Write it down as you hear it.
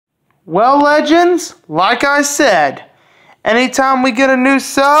Well, legends, like I said, anytime we get a new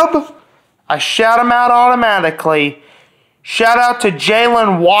sub, I shout them out automatically. Shout out to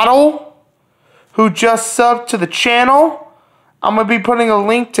Jalen Waddle, who just subbed to the channel. I'm going to be putting a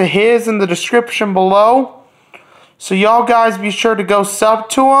link to his in the description below. So y'all guys be sure to go sub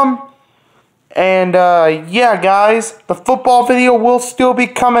to him. And yeah, guys, the football video will still be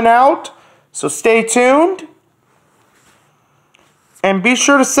coming out. So stay tuned. And be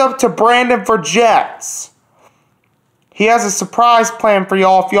sure to sub to Brandon for Jets. He has a surprise plan for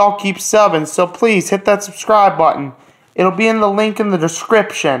y'all if y'all keep subbing. So please hit that subscribe button. It'll be in the link in the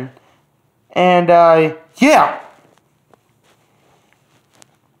description. And yeah.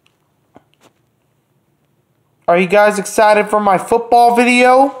 Are you guys excited for my football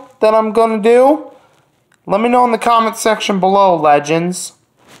video that I'm going to do? Let me know in the comment section below, legends.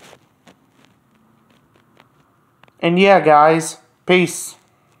 And yeah, guys. Peace.